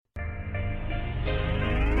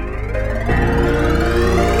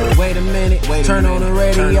Turn on the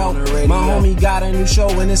radio. My homie got a new show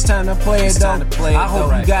and it's time to play it though. I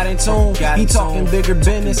hope you got in tune. He talking bigger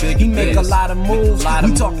business. He make a lot of moves.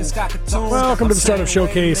 We talking Scott Katoon. Welcome to the Startup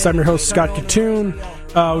Showcase. I'm your host, Scott Katoon.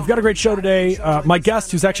 We've got a great show today. My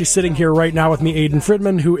guest, who's actually sitting here right now with me, Aiden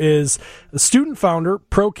Fridman, who is the student founder.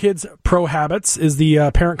 ProKids, ProHabits is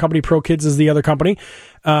the parent company. ProKids is the other company.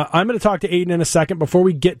 I'm going to talk to Aiden in a second. Before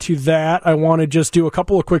we get to that, I want to just do a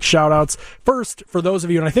couple of quick shout-outs. First, for those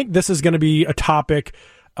of you, and I think this is going to be a topic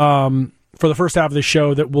for the first half of the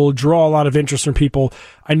show that will draw a lot of interest from people.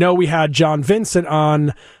 I know we had John Vincent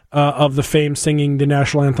on of the fame singing the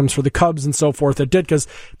national anthems for the Cubs and so forth at Ditka's,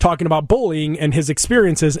 talking about bullying and his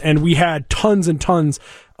experiences, and we had tons and tons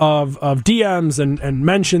of DMs and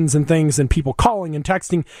mentions and things and people calling and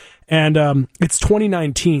texting, and it's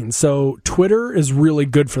 2019, so Twitter is really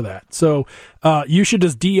good for that. So you should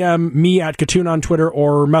just DM me at Katoon on Twitter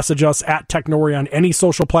or message us at Technori on any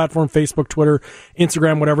social platform, Facebook, Twitter,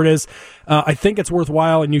 Instagram, whatever it is. I think it's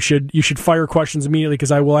worthwhile, and you should fire questions immediately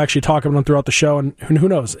because I will actually talk about them throughout the show, and who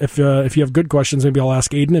knows, if you have good questions, maybe I'll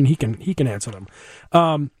ask Aiden and he can answer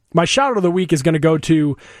them. My shout-out of the week is going to go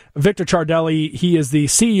to Victor Chardelli. He is the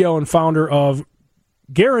CEO and founder of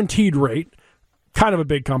Guaranteed Rate, kind of a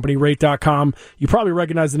big company, Rate.com. You probably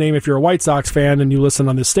recognize the name if you're a White Sox fan and you listen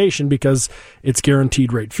on this station because it's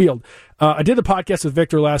Guaranteed Rate Field. I did the podcast with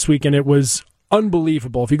Victor last week, and it was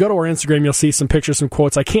unbelievable. If you go to our Instagram, you'll see some pictures, some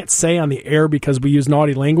quotes. I can't say on the air because we use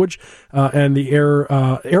naughty language, and the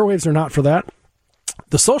airwaves are not for that.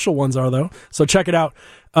 The social ones are, though, so check it out.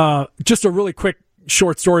 Just a really quick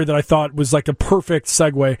short story that I thought was like a perfect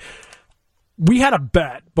segue. We had a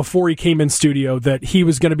bet before he came in studio that he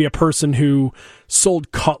was going to be a person who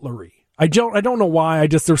sold cutlery. I don't know why.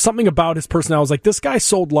 There's something about his personality. I was like, this guy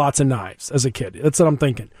sold lots of knives as a kid. That's what I'm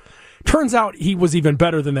thinking. Turns out he was even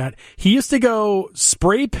better than that. He used to go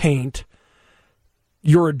spray paint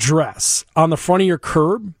your address on the front of your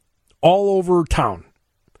curb all over town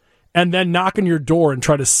and then knock on your door and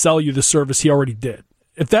try to sell you the service he already did.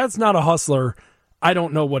 If that's not a hustler, I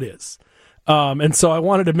don't know what is. And so I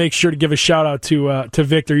wanted to make sure to give a shout out to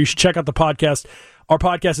Victor. You should check out the podcast. Our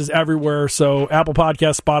podcast is everywhere. So Apple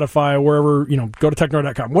Podcasts, Spotify, wherever, go to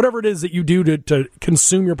technori.com. Whatever it is that you do to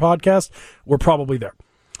consume your podcast, we're probably there.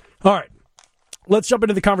 All right. Let's jump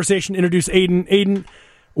into the conversation. Introduce Aiden. Aiden,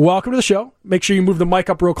 welcome to the show. Make sure you move the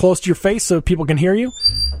mic up real close to your face so people can hear you.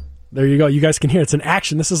 There you go. You guys can hear. It's an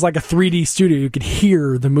action. This is like a 3D studio. You can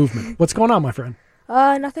hear the movement. What's going on, my friend?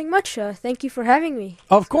 Nothing much. Thank you for having me.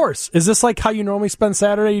 Of course. Is this like how you normally spend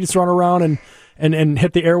Saturday? You just run around and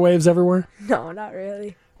hit the airwaves everywhere? No, not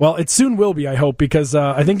really. Well, it soon will be, I hope, because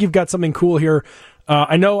I think you've got something cool here.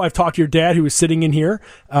 I know I've talked to your dad who is sitting in here.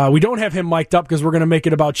 We don't have him mic'd up because we're going to make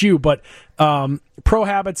it about you, but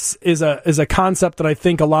ProHabits is a concept that I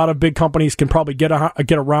think a lot of big companies can probably get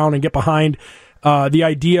around and get behind. The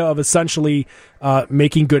idea of essentially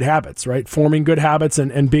making good habits, right? Forming good habits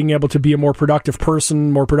and being able to be a more productive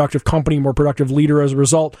person, more productive company, more productive leader as a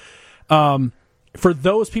result. For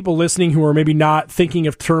those people listening who are maybe not thinking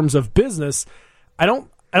of terms of business, I don't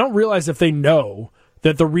realize if they know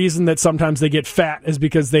that the reason that sometimes they get fat is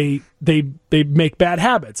because they make bad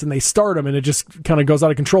habits and they start them and it just kind of goes out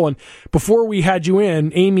of control. And before we had you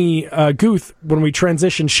in, Amy Guth, when we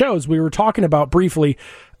transitioned shows, we were talking about briefly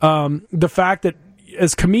the fact that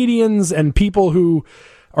as comedians and people who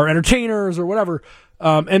are entertainers or whatever,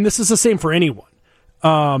 and this is the same for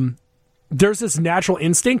anyone, there's this natural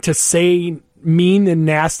instinct to say mean and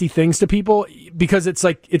nasty things to people because it's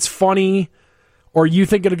like, it's funny, or you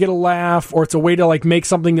think it'll get a laugh, or it's a way to like make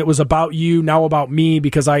something that was about you now about me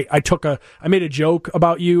because I made a joke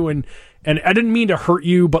about you and I didn't mean to hurt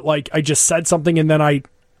you, but like I just said something and then I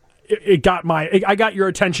got your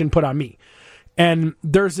attention put on me. And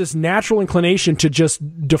there's this natural inclination to just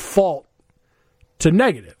default to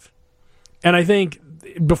negative. And I think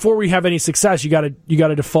before we have any success, you got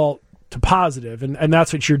to default to positive, and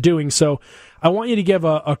that's what you're doing. So I want you to give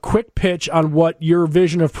a quick pitch on what your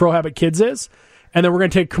vision of ProHabit Kids is, and then we're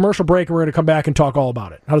going to take a commercial break and we're going to come back and talk all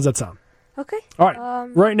about it. How does that sound? Okay. All right.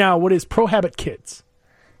 Right now, what is ProHabit Kids?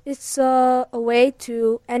 It's a way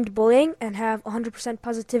to end bullying and have 100%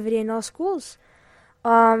 positivity in all schools.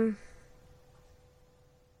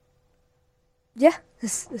 Yeah,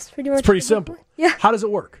 it's pretty much. It's pretty simple. Yeah. How does it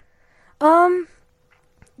work?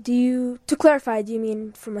 To clarify, do you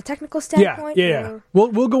mean from a technical standpoint? Yeah.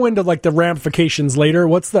 We'll go into like the ramifications later.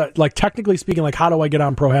 What's the, like, technically speaking, like, how do I get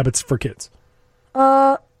on ProHabits for Kids?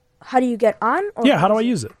 How do you get on? How do I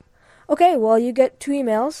use it? Okay, well, you get 2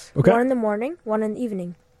 emails. Okay. One in the morning, one in the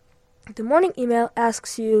evening. The morning email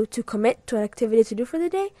asks you to commit to an activity to do for the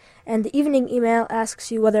day, and the evening email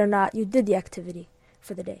asks you whether or not you did the activity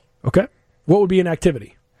for the day. Okay. What would be an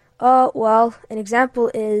activity? Well, an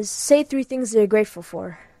example is say 3 things that you're grateful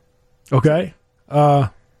for. Okay. I'm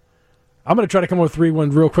going to try to come up with 3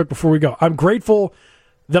 ones real quick before we go. I'm grateful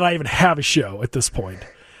that I even have a show at this point.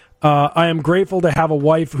 I am grateful to have a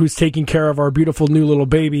wife who's taking care of our beautiful new little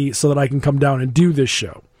baby so that I can come down and do this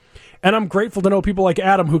show. And I'm grateful to know people like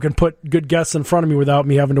Adam who can put good guests in front of me without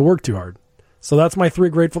me having to work too hard. So that's my 3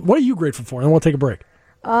 grateful. What are you grateful for? And then we'll take a break.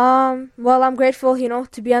 Well, I'm grateful,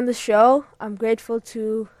 to be on the show. I'm grateful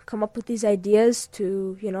to come up with these ideas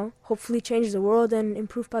to, hopefully change the world and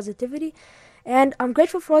improve positivity. And I'm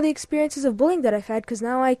grateful for all the experiences of bullying that I've had, because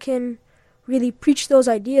now I can really preach those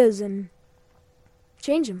ideas and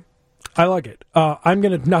change them. I like it. I'm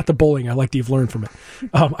going to, not the bullying, I like that you've learned from it.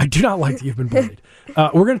 I do not like that you've been bullied.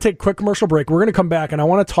 We're going to take a quick commercial break. We're going to come back, and I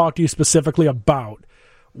want to talk to you specifically about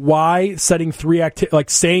why setting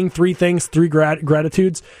saying 3 things, 3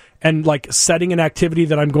 gratitudes, and setting an activity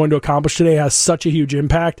that I'm going to accomplish today has such a huge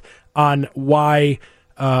impact on why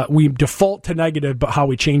we default to negative, but how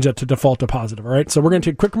we change that to default to positive. All right. So we're going to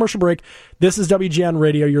take a quick commercial break. This is WGN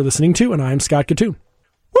Radio you're listening to, and I am Scott Katoon.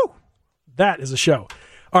 Woo! That is a show.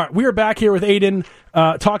 All right. We are back here with Aiden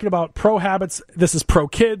talking about ProHabits. This is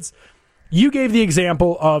ProKids. You gave the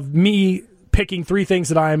example of me picking 3 things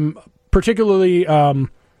that I'm particularly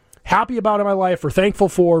happy about in my life or thankful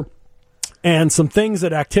for, and some things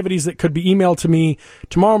activities that could be emailed to me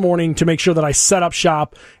tomorrow morning to make sure that I set up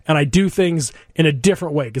shop and I do things in a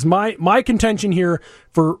different way. Because my contention here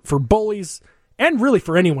for bullies, and really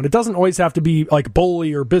for anyone, it doesn't always have to be like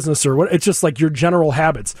bully or business or what. It's just like your general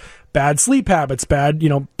habits, bad sleep habits, bad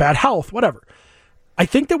health, whatever. I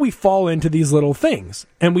think that we fall into these little things,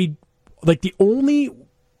 and the only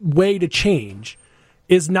way to change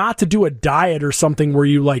is not to do a diet or something where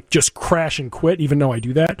you just crash and quit, even though I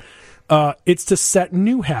do that. It's to set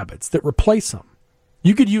new habits that replace them.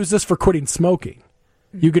 You could use this for quitting smoking.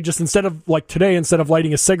 You could just, instead of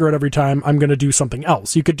lighting a cigarette every time, I'm going to do something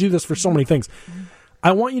else. You could do this for so many things.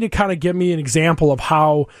 I want you to kind of give me an example of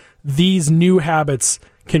how these new habits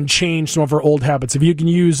can change some of our old habits. If you can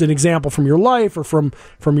use an example from your life or from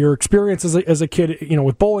your experience as a kid,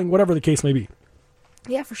 with bowling, whatever the case may be.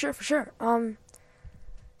 Yeah, for sure.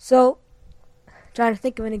 So, trying to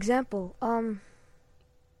think of an example.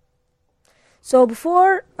 So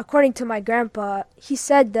before, according to my grandpa, he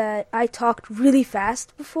said that I talked really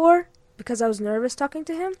fast before because I was nervous talking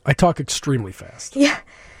to him. I talk extremely fast. Yeah.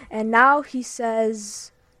 And now he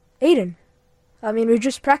says, Aiden, we're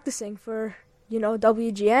just practicing for,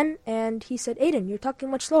 WGN. And he said, Aiden, you're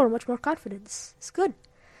talking much slower, much more confident. It's good.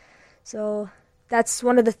 So that's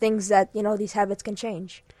one of the things that, these habits can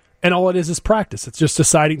change. And all it is practice. It's just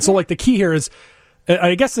deciding. So the key here is,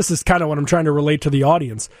 I guess this is kind of what I'm trying to relate to the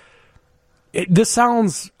audience. This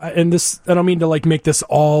sounds, and I don't mean to make this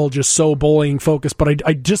all just so bullying focused, but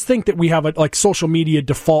I just think that we have a social media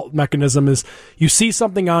default mechanism is you see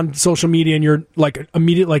something on social media and you're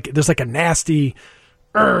immediate, there's a nasty,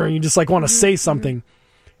 you just want to say something.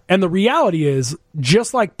 And the reality is,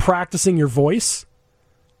 just like practicing your voice,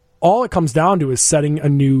 all it comes down to is setting a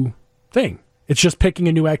new thing. It's just picking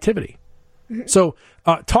a new activity. Mm-hmm. So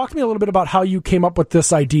talk to me a little bit about how you came up with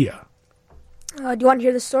this idea. Do you want to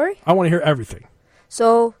hear the story? I want to hear everything.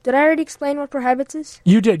 So, did I already explain what ProHabits is?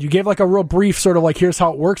 You did. You gave a real brief sort of here's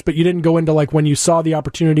how it works, but you didn't go into when you saw the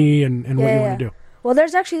opportunity and what you want to do. Well,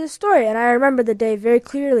 there's actually this story, and I remember the day very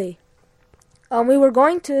clearly. We were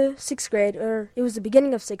going to 6th grade, or it was the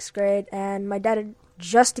beginning of 6th grade, and my dad had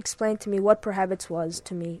just explained to me what ProHabits was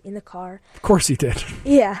to me in the car. Of course he did.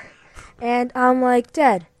 Yeah. And I'm like,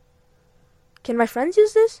 Dad, can my friends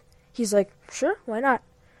use this? He's like, sure, why not?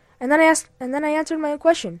 And then I answered my own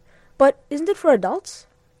question. But isn't it for adults?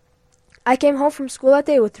 I came home from school that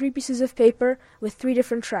day with 3 pieces of paper with 3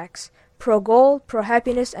 different tracks: Pro Goal, Pro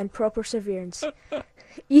Happiness, and Pro Perseverance.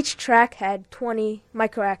 Each track had 20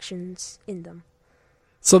 micro actions in them.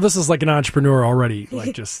 So this is like an entrepreneur already,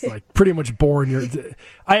 pretty much born.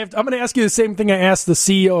 I'm going to ask you the same thing I asked the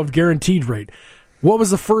CEO of Guaranteed Rate. What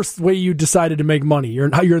was the first way you decided to make money? You're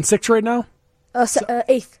in 6th grade now?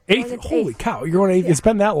 8th. 8th? Holy cow. You're on 8th. Yeah. It's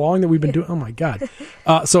been that long that we've been doing. Oh, my God.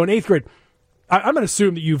 So in 8th grade, I'm going to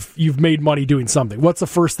assume that you've made money doing something. What's the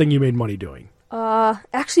first thing you made money doing?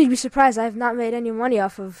 Actually, you'd be surprised. I have not made any money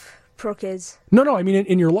off of ProKids. No, I mean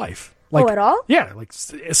in your life. Like, at all? Yeah, like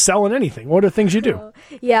selling anything. What are things you do?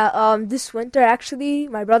 This winter, actually,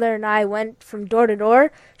 my brother and I went from door to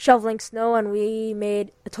door shoveling snow, and we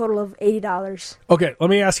made a total of $80. Okay, let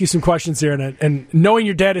me ask you some questions here, and knowing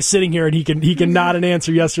your dad is sitting here and he can nod and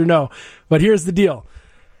answer yes or no. But here's the deal: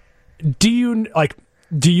 do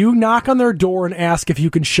you knock on their door and ask if you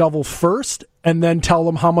can shovel first, and then tell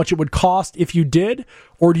them how much it would cost if you did,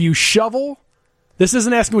 or do you shovel? This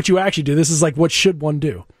isn't asking what you actually do. This is like, what should one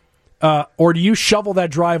do? Or do you shovel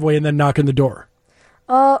that driveway and then knock on the door?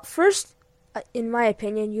 First, in my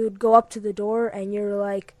opinion, you'd go up to the door and you're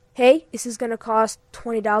like, hey, this is going to cost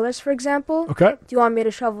 $20, for example. Okay. Do you want me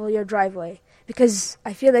to shovel your driveway? Because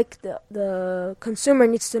I feel like the consumer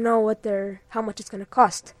needs to know how much it's going to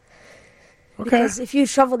cost. Okay. Because if you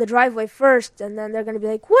shovel the driveway first, and then they're going to be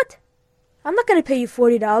like, what? I'm not going to pay you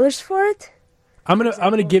 $40 for it. I'm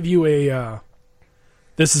gonna give you a...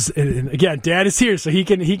 This is, again, Dad is here, so he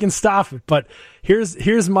can stop it. But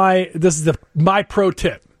here's my pro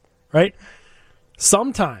tip, right?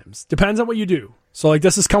 Sometimes, depends on what you do. So, like,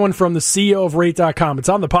 this is coming from the CEO of Rate.com. It's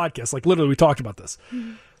on the podcast. Like, literally, we talked about this.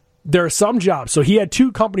 Mm-hmm. There are some jobs. So he had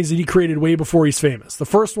 2 companies that he created way before he's famous. The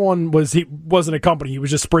first one he wasn't a company. He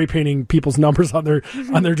was just spray painting people's numbers on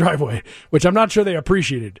their driveway, which I'm not sure they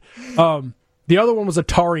appreciated. The other one was a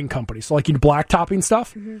tarring company. So, like, blacktopping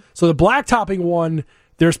stuff. Mm-hmm. So the blacktopping one,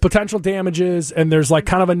 there's potential damages, and there's like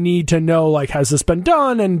kind of a need to know, like, has this been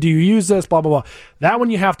done, and do you use this, blah, blah, blah. That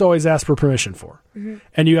one you have to always ask for permission for. Mm-hmm.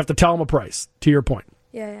 And you have to tell them a price, to your point.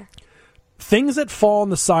 Yeah. Things that fall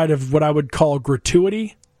on the side of what I would call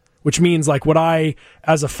gratuity, which means like what I,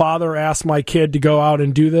 as a father, ask my kid to go out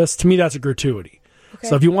and do this, to me that's a gratuity. Okay.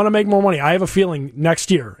 So if you want to make more money, I have a feeling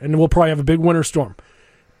next year, and we'll probably have a big winter storm,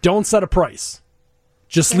 don't set a price.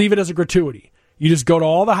 Just leave it as a gratuity. You just go to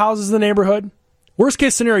all the houses in the neighborhood. Worst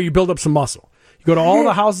case scenario, you build up some muscle. You go to all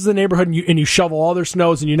the houses in the neighborhood and you shovel all their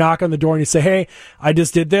snows, and you knock on the door and you say, hey, I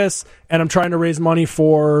just did this, and I'm trying to raise money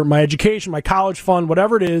for my education, my college fund,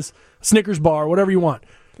 whatever it is, Snickers bar, whatever you want.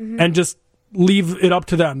 Mm-hmm. And just leave it up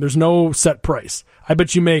to them. There's no set price. I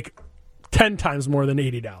bet you make 10 times more than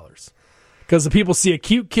 $80. Because the people see a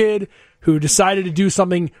cute kid who decided to do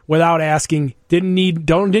something without asking, didn't need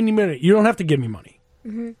it. You don't have to give me money.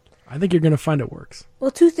 Mm-hmm. I think you're going to find it works.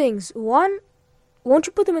 Well, 2 things. One, won't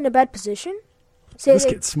you put them in a bad position? This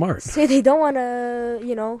kid's smart. Say they don't want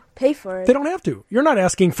to, pay for it. They don't have to. You're not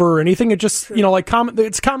asking for anything. It just, True.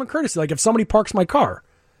 It's common courtesy. Like if somebody parks my car,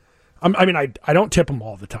 I don't tip them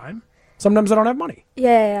all the time. Sometimes I don't have money.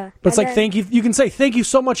 Yeah. But it's like, thank you. You can say, thank you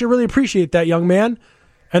so much. I really appreciate that, young man.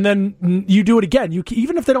 And then you do it again. You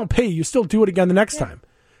even if they don't pay you, still do it again the next time.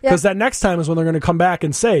 Because that next time is when they're going to come back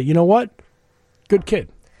and say, you know what? Good kid.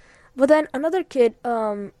 But then another kid,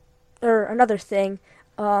 or another thing,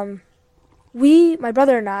 my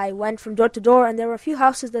brother and I went from door to door, and there were a few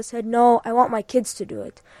houses that said, no, I want my kids to do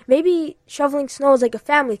it. Maybe shoveling snow is like a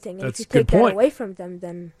family thing, and if you take that away from them,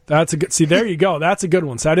 then... That's a good... See, there you go. That's a good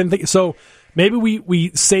one. So I didn't think... So maybe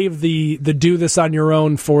we save the do this on your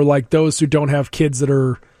own for, like, those who don't have kids that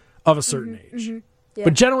are of a certain age. Mm-hmm. Yeah.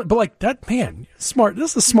 But like that, man, smart.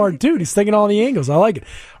 This is a smart dude. He's thinking all the angles. I like it.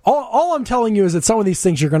 All I'm telling you is that some of these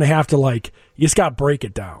things you're going to have to, like, you just got to break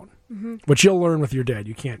it down, which you'll learn with your dad.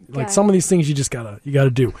 You can't, like, some of these things you just gotta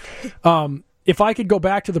do. If I could go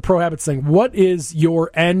back to the ProHabits thing, what is your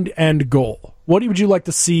end goal? What would you like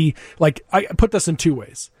to see? Like, I put this in 2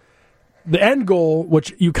 ways. The end goal,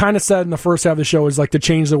 which you kind of said in the first half of the show, is like to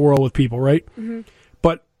change the world with people, right? Mm-hmm.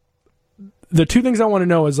 But the 2 things I want to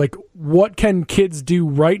know is, like, what can kids do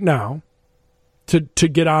right now to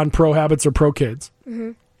get on ProHabits or ProKids?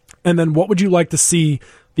 Mm-hmm. And then what would you like to see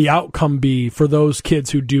the outcome be for those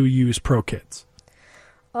kids who do use ProKids?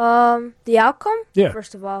 The outcome? Yeah.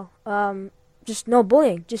 First of all, just no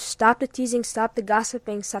bullying. Just stop the teasing, stop the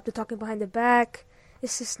gossiping, stop the talking behind the back.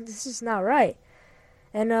 This is not right.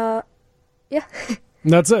 And, yeah. And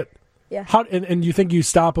that's it? Yeah. And you think you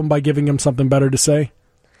stop them by giving them something better to say?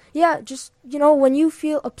 Yeah, just, when you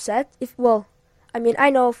feel upset, I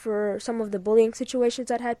know for some of the bullying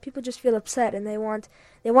situations I've had, people just feel upset, and they want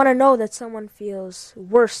to know that someone feels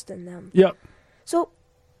worse than them. Yep. So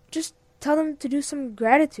just tell them to do some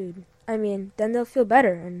gratitude. Then they'll feel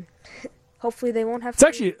better, and hopefully they won't have to...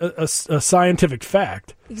 It's actually a scientific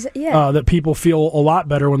fact that people feel a lot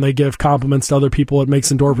better when they give compliments to other people. It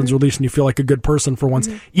makes endorphins release, and you feel like a good person for once.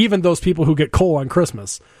 Mm-hmm. Even those people who get coal on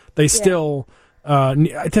Christmas, they still...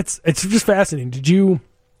 it's just fascinating.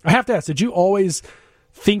 I have to ask, did you always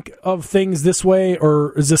think of things this way,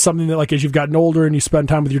 or is this something that, like, as you've gotten older and you spend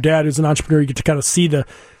time with your dad who's an entrepreneur, you get to kind of see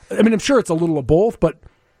I'm sure it's a little of both, but,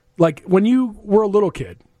 like, when you were a little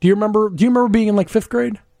kid, do you remember being in, like, 5th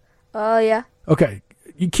grade? Yeah. Okay.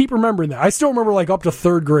 You keep remembering that. I still remember like up to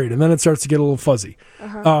third grade, and then it starts to get a little fuzzy.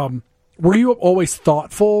 Were you always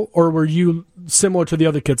thoughtful, or were you similar to the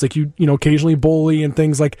other kids? Like you occasionally bully and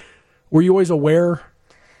things like, were you always aware?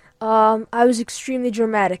 I was extremely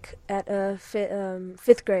dramatic at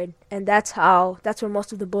fifth grade, and that's where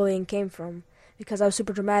most of the bullying came from. Because I was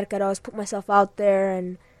super dramatic, I'd always put myself out there,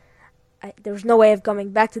 and there was no way of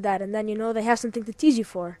coming back to that. And then they have something to tease you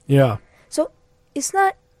for. Yeah. So it's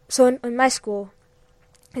not. So in my school,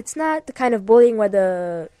 it's not the kind of bullying where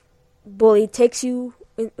the bully takes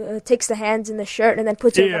the hands in the shirt and then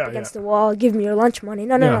puts you up against the wall. Give me your lunch money.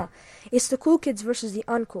 No. It's the cool kids versus the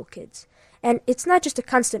uncool kids. And it's not just a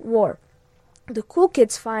constant war. The cool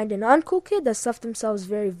kids find an uncool kid that stuffed themselves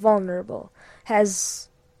very vulnerable, has,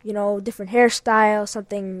 different hairstyle,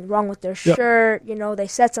 something wrong with their shirt, they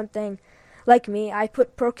said something. Like me, I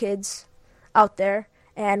put ProKids out there,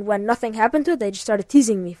 and when nothing happened to it, they just started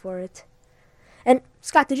teasing me for it. And,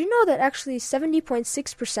 Scott, did you know that actually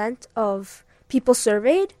 70.6% of people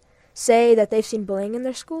surveyed say that they've seen bullying in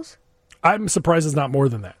their schools? I'm surprised it's not more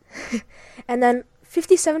than that. And then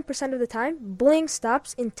 57% of the time, bullying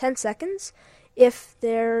stops in 10 seconds if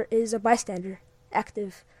there is a bystander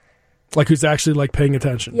active. Like who's actually like paying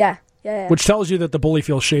attention. Yeah. Which tells you that the bully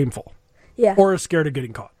feels shameful. Yeah. Or is scared of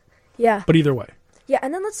getting caught. Yeah. But either way. Yeah,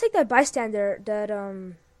 and then let's take that bystander,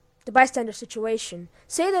 the bystander situation.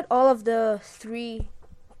 Say that all of the three,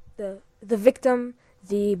 the victim,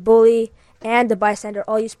 the bully, and the bystander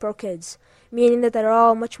all use ProKids, meaning that they're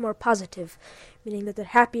all much more positive, meaning that they're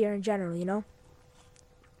happier in general,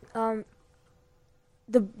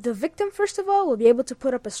 The victim, first of all, will be able to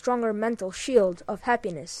put up a stronger mental shield of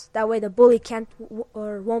happiness. That way the bully can't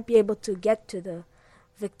or won't be able to get to the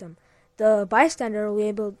victim. The bystander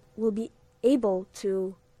will be able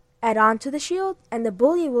to add on to the shield, and the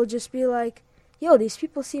bully will just be like, yo, these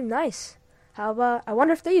people seem nice. How about, I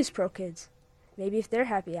wonder if they use ProKids. Maybe if they're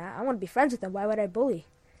happy, I want to be friends with them. Why would I bully?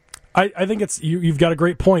 I think it's you've got a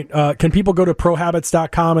great point. Can people go to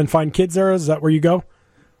ProHabits.com and find kids there? Is that where you go?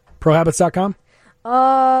 ProHabits.com?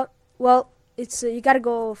 Well, it's you got to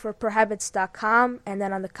go for ProHabits.com and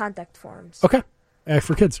then on the contact forms. Okay.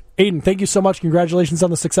 For kids. Aiden, thank you so much. Congratulations on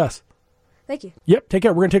the success. Thank you. Yep, take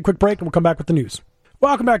care. We're going to take a quick break, and we'll come back with the news.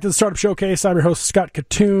 Welcome back to the Startup Showcase. I'm your host, Scott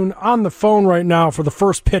Katoon. On the phone right now for the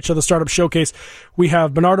first pitch of the Startup Showcase, we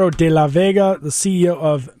have Bernardo de la Vega, the CEO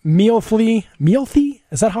of Mealthy. Mealthy?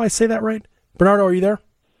 Is that how I say that right? Bernardo, are you there?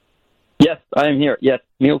 Yes, I am here. Yes,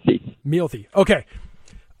 Mealthy. Mealthy. Okay.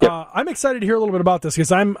 Yep. I'm excited to hear a little bit about this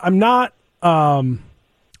because I'm not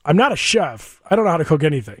a chef. I don't know how to cook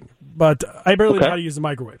anything, but I barely know how to use the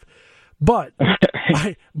microwave. But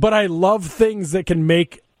I love things that can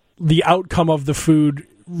make the outcome of the food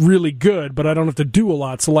really good, but I don't have to do a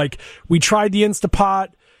lot. So like we tried the Instapot.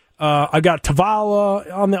 I got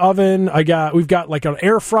Tavala on the oven. We've got like an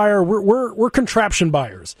air fryer. We're contraption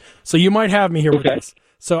buyers. So you might have me here with this.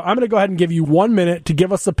 So I'm going to go ahead and give you 1 minute to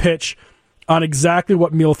give us a pitch on exactly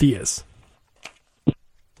what Mealthy is.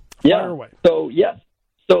 Yeah.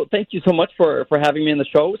 So thank you so much for having me on the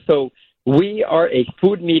show. So we are a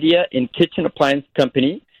food media and kitchen appliance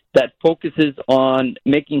company that focuses on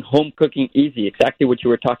making home cooking easy, exactly what you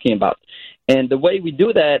were talking about. And the way we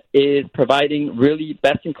do that is providing really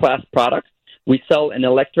best-in-class products. We sell an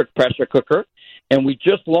electric pressure cooker, and we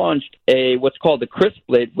just launched what's called the Crisp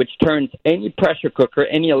Lid, which turns any pressure cooker,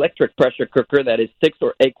 any electric pressure cooker that is 6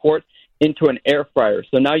 or 8 quart, into an air fryer.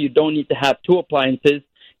 So now you don't need to have 2 appliances.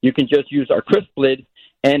 You can just use our Crisp Lid.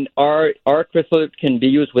 And our Crisp Lid can be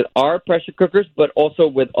used with our pressure cookers, but also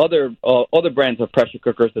with other brands of pressure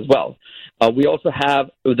cookers as well. We also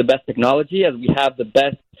have the best technology, as we have the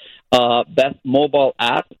best mobile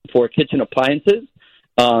app for kitchen appliances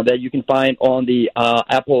that you can find on the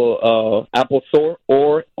Apple Store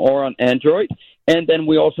or on Android. And then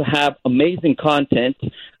we also have amazing content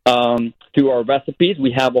through our recipes.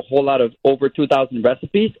 We have a whole lot of over 2,000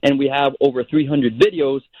 recipes, and we have over 300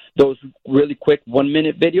 videos, those really quick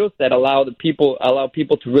 1-minute videos that allow people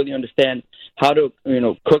to really understand how to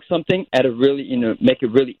cook something at a really make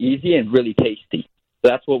it really easy and really tasty. So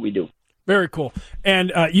that's what we do. Very cool.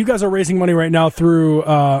 And you guys are raising money right now through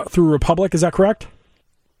Republic, is that correct?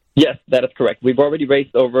 Yes, that is correct. We've already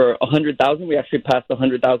raised over 100,000. We actually passed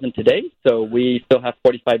 100,000 today, so we still have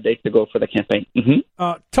 45 days to go for the campaign.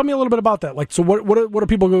 Mm-hmm. Tell me a little bit about that. Like, so what do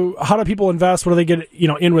people go? How do people invest? What do they get?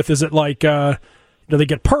 In with? Is it like do they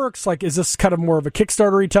get perks? Like, is this kind of more of a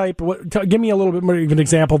Kickstarter-y type? Give me a little bit more of an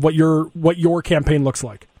example of what your campaign looks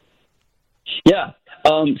like. Yeah.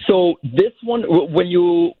 So this one, when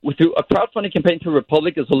you through a crowdfunding campaign through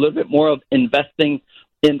Republic, is a little bit more of investing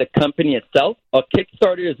in the company itself. A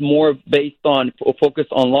Kickstarter is more based on focus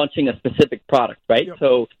on launching a specific product, right? Yep.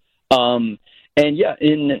 So, and yeah,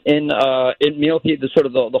 in Mealthy,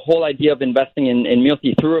 the whole idea of investing in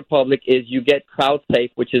Mealthy through Republic is you get crowd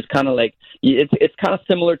safe, which is kind of like it's kind of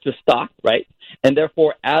similar to stock, right? And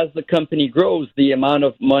therefore, as the company grows, the amount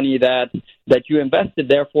of money that you invested,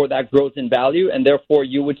 therefore, that grows in value, and therefore,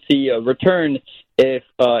 you would see a return if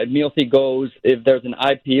Mealthy if there's an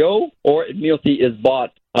IPO, or if Mealthy is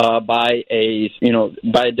bought by a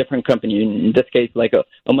different company. In this case, like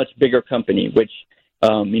a much bigger company, which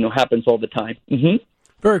happens all the time. Mm-hmm.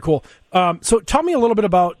 Very cool. So tell me a little bit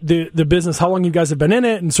about the business, how long you guys have been in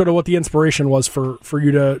it, and sort of what the inspiration was for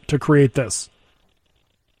you to create this.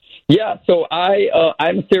 Yeah, so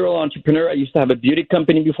I'm a serial entrepreneur. I used to have a beauty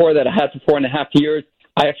company before that I had for 4.5 years.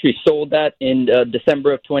 I actually sold that in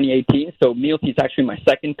December of 2018. So Mealthy is actually my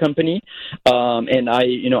second company, and I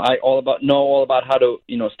know all about how to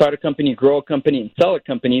start a company, grow a company, and sell a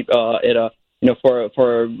company for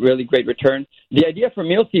a really great return. The idea for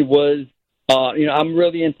Mealthy was, I'm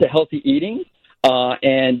really into healthy eating,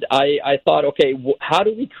 and I thought, okay, how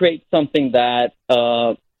do we create something that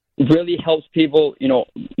really helps people,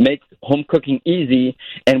 make home cooking easy,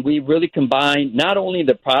 and we really combine not only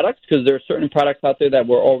the products, because there are certain products out there that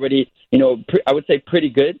were already, I would say pretty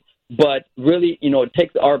good, but really,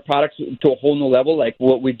 take our products to a whole new level, like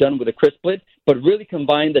what we've done with the Crisplit, but really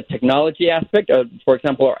combine the technology aspect. For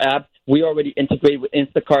example, our app, we already integrate with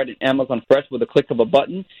Instacart and Amazon Fresh with a click of a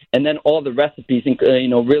button, and then all the recipes,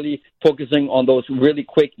 really focusing on those really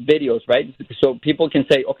quick videos, right? So people can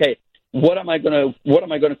say, okay, what am I gonna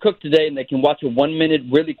cook today? And they can watch a 1-minute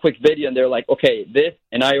really quick video, and they're like, okay, this,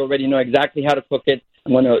 and I already know exactly how to cook it.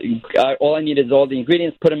 All I need is all the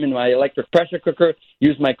ingredients, put them in my electric pressure cooker,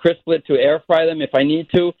 use my Crisplit to air fry them if I need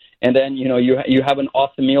to, and then you have an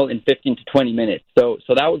awesome meal in 15 to 20 minutes. So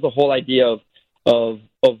that was the whole idea of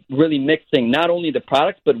really mixing not only the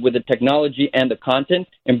products, but with the technology and the content,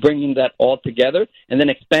 and bringing that all together, and then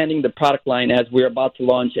expanding the product line as we're about to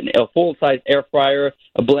launch a full-size air fryer,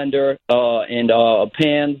 a blender, and a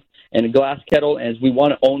pan, and a glass kettle, as we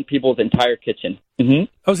want to own people's entire kitchen. Mm-hmm.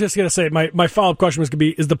 I was just going to say, my follow-up question was going to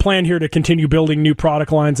be, is the plan here to continue building new product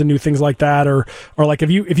lines and new things like that? Or like, if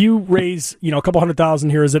you raise, a couple $100,000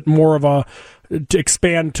 here, is it more of to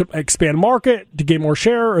expand market, to gain more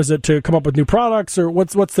share, or is it to come up with new products, or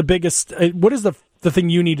what's the biggest, what is the thing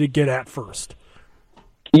you need to get at first?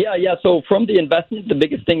 Yeah. So from the investment, the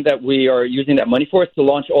biggest thing that we are using that money for is to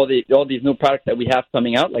launch all these new products that we have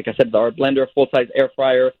coming out. Like I said, our blender, full-size air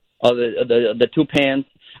fryer, the 2 pans,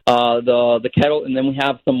 the kettle, and then we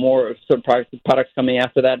have some more sort of products coming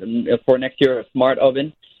after that, and for next year, a smart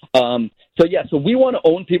oven. So we want to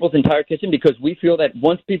own people's entire kitchen, because we feel that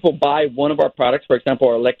once people buy one of our products, for example,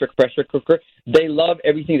 our electric pressure cooker, they love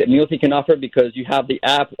everything that Mealthy can offer, because you have the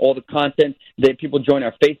app, all the content. People join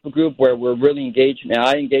our Facebook group where we're really engaged, and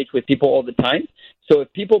I engage with people all the time. So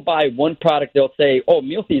if people buy one product, they'll say, oh,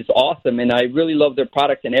 Mealthy is awesome, and I really love their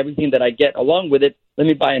product and everything that I get along with it. Let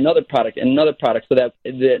me buy another product and another product. So that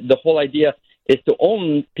the whole idea is to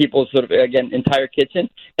own people's entire kitchen.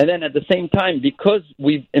 And then at the same time, because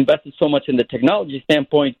we've invested so much in the technology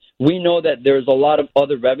standpoint, we know that there's a lot of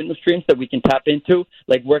other revenue streams that we can tap into,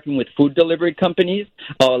 like working with food delivery companies,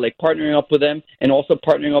 like partnering up with them, and also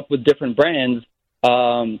partnering up with different brands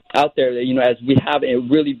out there. As we have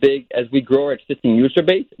as we grow our existing user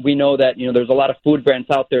base, we know that, there's a lot of food brands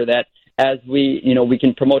out there that as we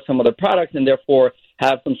can promote some of their products, and therefore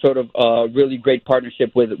have some sort of really great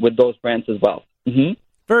partnership with those brands as well. Mm-hmm.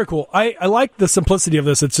 Very cool. I like the simplicity of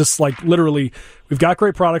this. It's just like, literally, we've got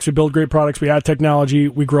great products, we build great products, we add technology,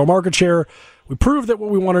 we grow market share, we prove that what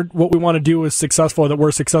we want to do is successful, that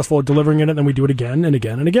we're successful at delivering it, and then we do it again and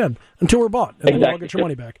again and again until we're bought, and then we'll all get your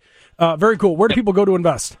money back. Very cool. Where do people go to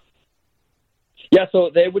invest? Yeah, so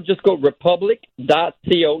they would just go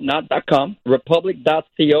republic.co, not .com,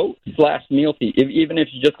 republic.co/Mealthy. Even if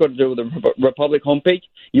you just go to the Republic homepage,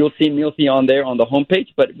 you'll see Mealthy on there on the homepage,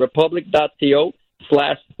 but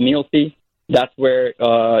republic.co/Mealthy, that's where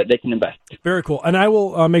they can invest. Very cool. And I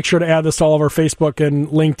will make sure to add this to all of our Facebook and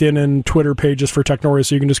LinkedIn and Twitter pages for Technoria,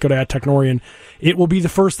 so you can just go to @Technoria, and it will be the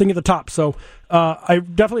first thing at the top. So I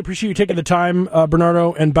definitely appreciate you taking the time,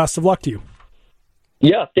 Bernardo, and best of luck to you.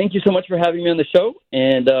 Yeah, thank you so much for having me on the show,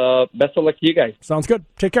 and best of luck to you guys. Sounds good.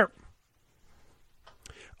 Take care.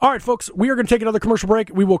 All right, folks, we are going to take another commercial break.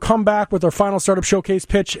 We will come back with our final Startup Showcase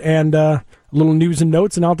pitch and a little news and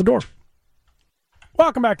notes, and out the door.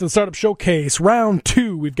 Welcome back to the Startup Showcase, round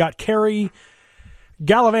 2. We've got Carrie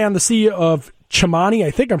Gallivan, the CEO of Chimani. I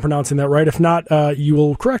think I'm pronouncing that right. If not, you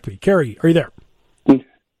will correct me. Carrie, are you there?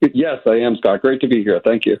 Yes, I am, Scott. Great to be here.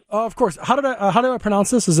 Thank you. Of course. How did I pronounce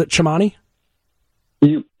this? Is it Chimani?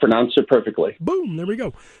 You pronounced it perfectly. Boom. There we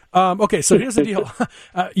go. Okay, so here's the deal.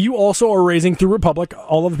 You also are raising through Republic.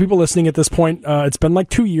 All of the people listening at this point, it's been like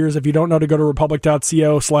 2 years. If you don't know, to go to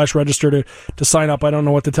republic.co/register to sign up. I don't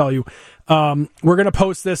know what to tell you. We're going to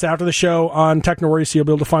post this after the show on Technorary, so you'll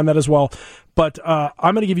be able to find that as well. But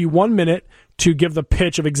I'm going to give you 1 minute to give the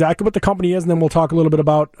pitch of exactly what the company is, and then we'll talk a little bit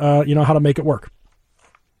about how to make it work.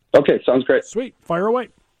 Okay, sounds great. Sweet. Fire away.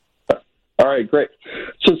 All right, great.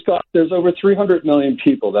 So, Scott, there's over 300 million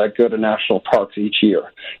people that go to national parks each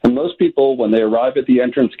year. And most people, when they arrive at the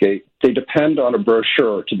entrance gate, they depend on a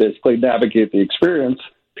brochure to basically navigate the experience,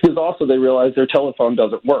 because also they realize their telephone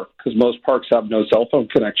doesn't work because most parks have no cell phone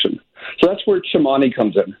connection. So that's where Chimani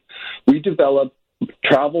comes in. We develop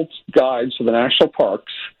travel guides for the national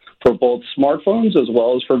parks for both smartphones as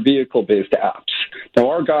well as for vehicle-based apps. Now,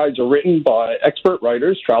 our guides are written by expert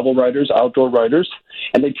writers, travel writers, outdoor writers,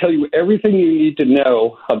 and they tell you everything you need to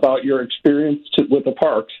know about your experience with the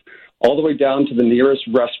parks, all the way down to the nearest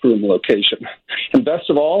restroom location. And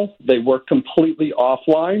best of all, they work completely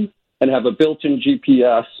offline and have a built-in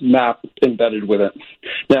GPS map embedded with it.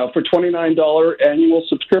 Now, for $29 annual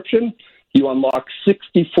subscription, you unlock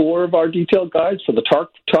 64 of our detailed guides for the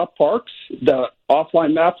top parks, the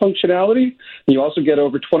offline map functionality, and you also get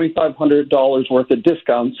over $2,500 worth of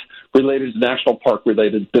discounts related to national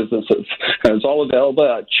park-related businesses. And it's all available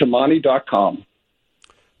at Chimani.com.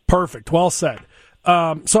 Perfect. Well said.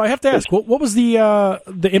 So I have to ask, what was the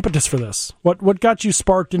impetus for this? What got you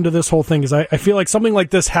sparked into this whole thing? Because I feel like something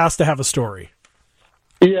like this has to have a story.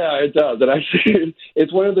 Yeah, it does. And actually,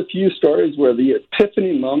 it's one of the few stories where the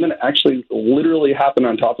epiphany moment actually literally happened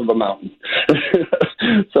on top of a mountain.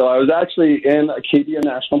 So I was actually in Acadia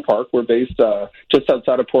National Park. We're based just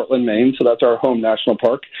outside of Portland, Maine, so that's our home national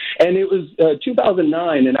park. And it was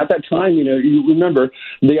 2009, and at that time, you remember,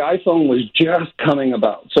 the iPhone was just coming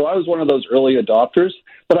about. So I was one of those early adopters,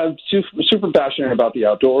 but I'm super passionate about the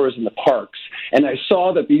outdoors and the parks. And I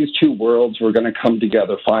saw that these two worlds were going to come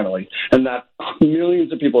together finally, and that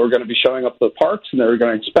millions of people were going to be showing up at the parks, and they were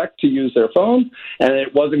going to expect to use their phone, and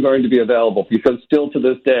it wasn't going to be available because still to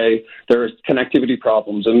this day, there's connectivity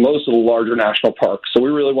problems in most of the larger national parks. So we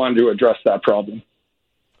really wanted to address that problem.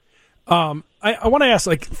 I want to ask,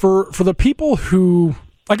 like, for the people who,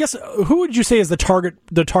 I guess, who would you say is the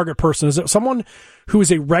target person? Is it someone who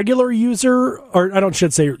is a regular user, or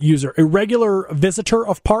a regular visitor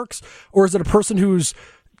of parks, or is it a person who's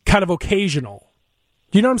kind of occasional?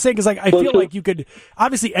 Do you know what I'm saying? Because I feel like you could,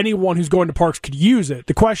 obviously anyone who's going to parks could use it.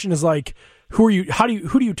 The question is, like, who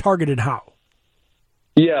do you target and how?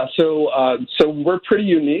 Yeah, so we're pretty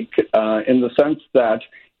unique in the sense that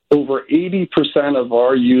over 80% of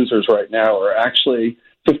our users right now are actually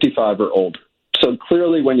 55 or older. So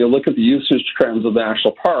clearly, when you look at the usage trends of the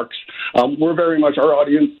national parks, we're very much, our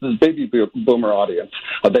audience is baby boomer audience.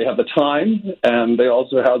 They have the time, and they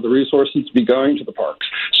also have the resources to be going to the parks.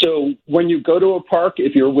 So when you go to a park,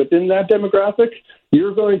 if you're within that demographic,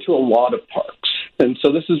 you're going to a lot of parks. And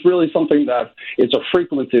so this is really something that it's a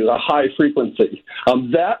frequency, a high frequency.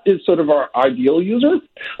 That is sort of our ideal user.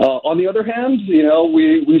 On the other hand,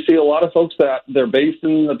 we see a lot of folks that they're based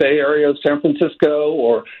in the Bay Area of San Francisco,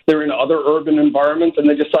 or they're in other urban environments, and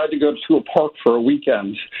they decide to go to a park for a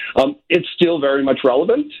weekend. It's still very much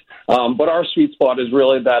relevant, but our sweet spot is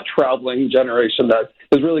really that traveling generation that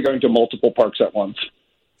is really going to multiple parks at once.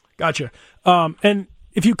 Gotcha. And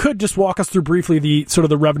if you could just walk us through briefly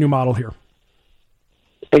the revenue model here.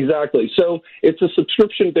 Exactly. So it's a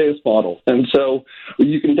subscription-based model. And so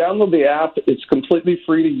you can download the app. It's completely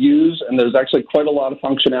free to use, and there's actually quite a lot of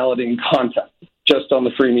functionality and content just on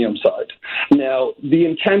the freemium side. Now, the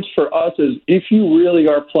intent for us is if you really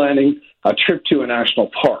are planning a trip to a national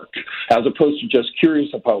park, as opposed to just curious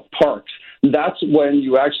about parks, that's when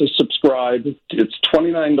you actually subscribe. It's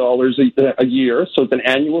 $29 a year, so it's an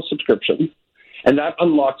annual subscription. And that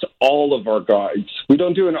unlocks all of our guides. We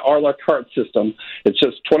don't do an a la carte system. It's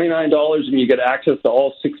just $29 and you get access to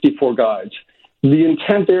all 64 guides. The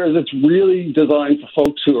intent there is it's really designed for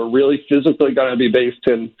folks who are really physically going to be based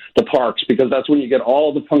in the parks, because that's when you get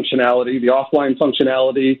all the functionality, the offline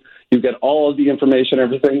functionality. You get all of the information,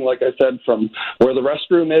 everything, like I said, from where the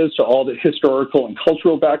restroom is to all the historical and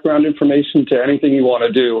cultural background information to anything you want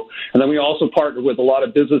to do. And then we also partner with a lot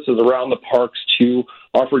of businesses around the parks to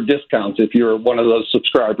offer discounts if you're one of those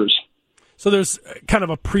subscribers. So there's kind of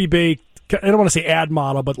a pre-baked, I don't want to say ad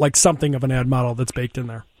model, but like something of an ad model that's baked in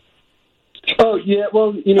there. Oh, yeah,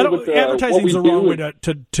 well, advertising is the wrong way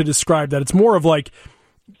to describe that. It's more of like,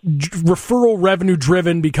 referral revenue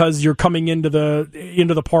driven because you're coming into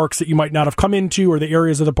the parks that you might not have come into, or the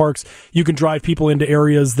areas of the parks. You can drive people into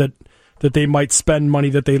areas that they might spend money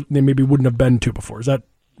that they maybe wouldn't have been to before. Is that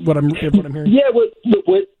what I'm hearing? Yeah,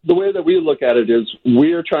 the way that we look at it is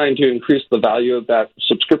we're trying to increase the value of that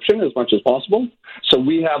subscription as much as possible. So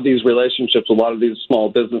we have these relationships with a lot of these small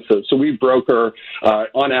businesses. So we broker,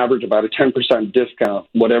 on average, about a 10% discount,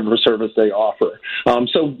 whatever service they offer.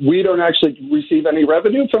 So we don't actually receive any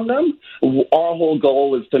revenue from them. Our whole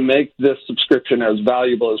goal is to make this subscription as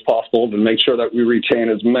valuable as possible and make sure that we retain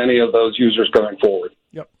as many of those users going forward.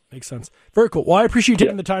 Yep, makes sense. Very cool. Well, I appreciate you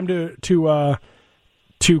taking the time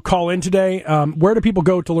to call in today. Where do people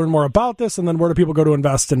go to learn more about this, and then where do people go to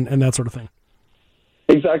invest and that sort of thing?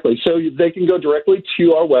 Exactly. So they can go directly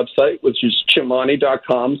to our website, which is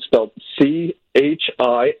Chimani.com, spelled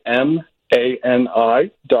CHIMANI.com.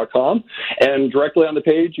 And directly on the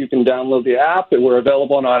page, you can download the app. We're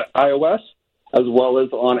available on iOS as well as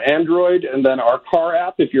on Android. And then our car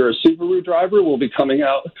app, if you're a Subaru driver, will be coming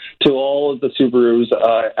out to all of the Subarus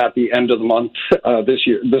at the end of the month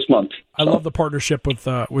this month. I love the partnership with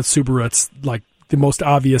Subaru. It's like the most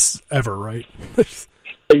obvious ever, right?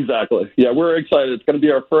 Exactly. Yeah, we're excited. It's going to be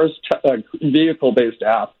our first vehicle-based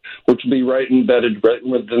app, which will be right embedded right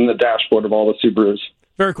within the dashboard of all the Subarus.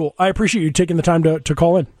 Very cool. I appreciate you taking the time to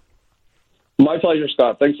call in. My pleasure,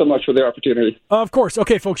 Scott. Thanks so much for the opportunity. Of course.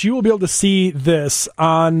 Okay, folks, you will be able to see this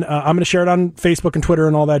on, I'm going to share it on Facebook and Twitter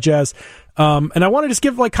and all that jazz. And I want to just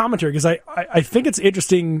give commentary because I think it's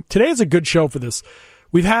interesting. Today is a good show for this.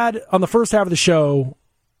 We've had on the first half of the show,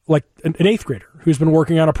 like an eighth grader who's been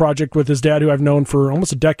working on a project with his dad, who I've known for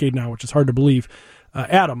almost a decade now, which is hard to believe,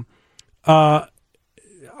 Adam, on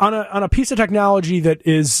a piece of technology that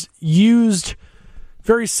is used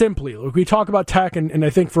very simply. Like, we talk about tech, and I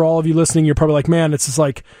think for all of you listening, you're probably like, man, it's just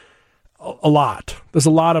like a lot. There's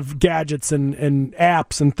a lot of gadgets and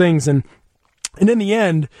apps and things. And in the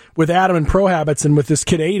end, with Adam and ProHabits and with this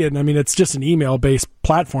kid Aiden, I mean, it's just an email-based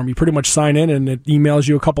platform. You pretty much sign in, and it emails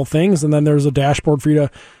you a couple things, and then there's a dashboard for you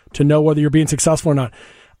to know whether you're being successful or not.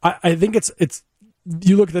 I think it's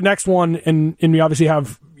you look at the next one, and we obviously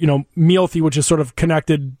have, Mealthy, which is sort of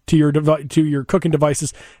connected to your cooking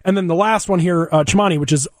devices, and then the last one here, Chimani,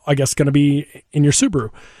 which is, I guess, going to be in your Subaru.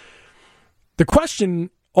 The question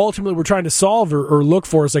ultimately we're trying to solve or look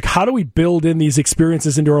for is, like, how do we build in these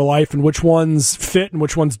experiences into our life, and which ones fit and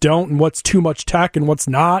which ones don't, and what's too much tech and what's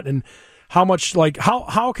not, and how much, like,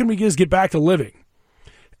 how can we just get back to living?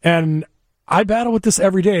 And I battle with this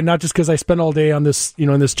every day, and not just because I spend all day on this,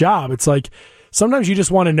 in this job. It's like, sometimes you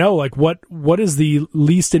just want to know, like, what is the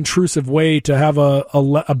least intrusive way to have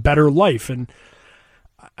a better life? And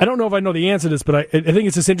I don't know if I know the answer to this, but I think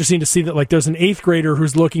it's just interesting to see that, like, there's an eighth grader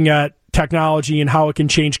who's looking at technology and how it can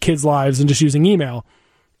change kids' lives and just using email.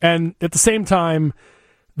 And at the same time,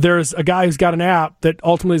 there's a guy who's got an app that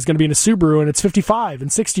ultimately is going to be in a Subaru, and it's 55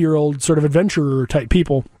 and 60-year-old sort of adventurer type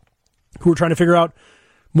people who are trying to figure out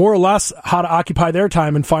more or less how to occupy their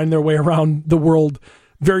time and find their way around the world,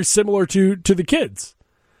 very similar to the kids.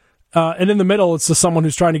 And in the middle, it's just someone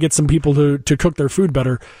who's trying to get some people to cook their food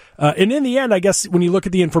better. And in the end, I guess when you look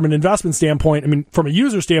at from an investment standpoint, I mean, from a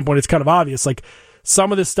user standpoint, it's kind of obvious. Like,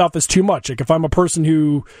 some of this stuff is too much. Like, if I'm a person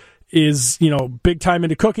who is, big time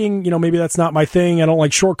into cooking, maybe that's not my thing. I don't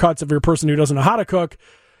like shortcuts. If you're a person who doesn't know how to cook,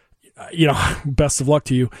 best of luck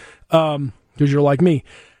to you, because you're like me.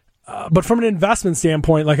 But from an investment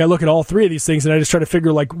standpoint, like, I look at all three of these things and I just try to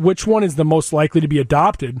figure, like, which one is the most likely to be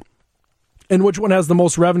adopted and which one has the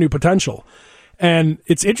most revenue potential. And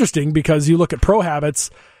it's interesting because you look at ProHabits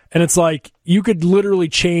and it's like you could literally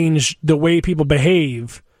change the way people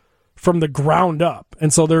behave from the ground up.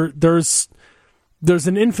 And so there's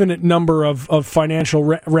an infinite number of financial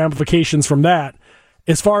ramifications from that.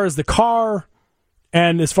 As far as the car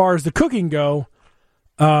and as far as the cooking go,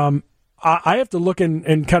 I have to look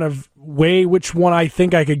and kind of weigh which one I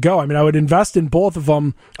think I could go. I mean, I would invest in both of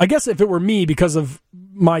them. I guess if it were me, because of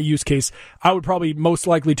my use case, I would probably most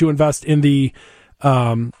likely to invest in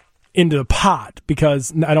into the pot,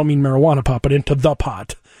 because I don't mean marijuana pot, but into the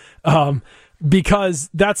pot. Because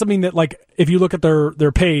that's something that, like, if you look at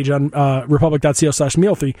their page on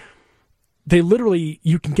republic.co/mealthy, they literally,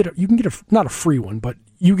 you can get not a free one, but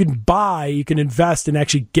you can invest and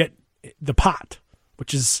actually get the pot,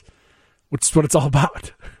 which is what it's all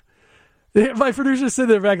about. My producer's sitting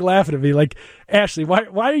there back laughing at me, like, Ashley, why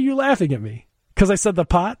are you laughing at me? Because I said the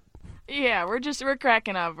pot? Yeah, we're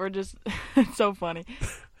cracking up. It's so funny.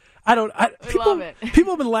 love it.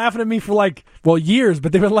 People have been laughing at me for years,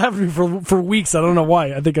 but they've been laughing at me for weeks. I don't know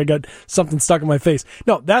why. I think I got something stuck in my face.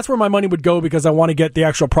 No, that's where my money would go because I want to get the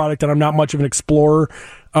actual product and I'm not much of an explorer.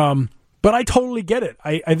 But I totally get it.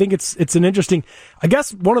 I think it's an interesting, I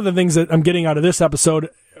guess one of the things that I'm getting out of this episode,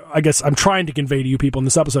 I guess I'm trying to convey to you people in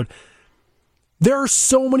this episode, there are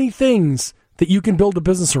so many things that you can build a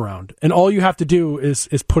business around, and all you have to do is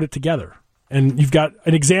put it together. And you've got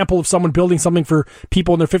an example of someone building something for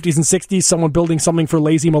people in their 50s and 60s, someone building something for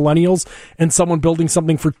lazy millennials, and someone building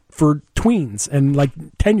something for tweens and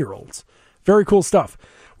 10-year-olds. Very cool stuff.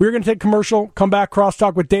 We're going to take a commercial, come back,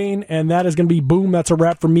 crosstalk with Dane, and that is going to be boom. That's a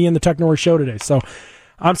wrap for me and the Technori Show today. So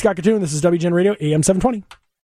I'm Scott Katoon. This is WGN Radio, AM 720.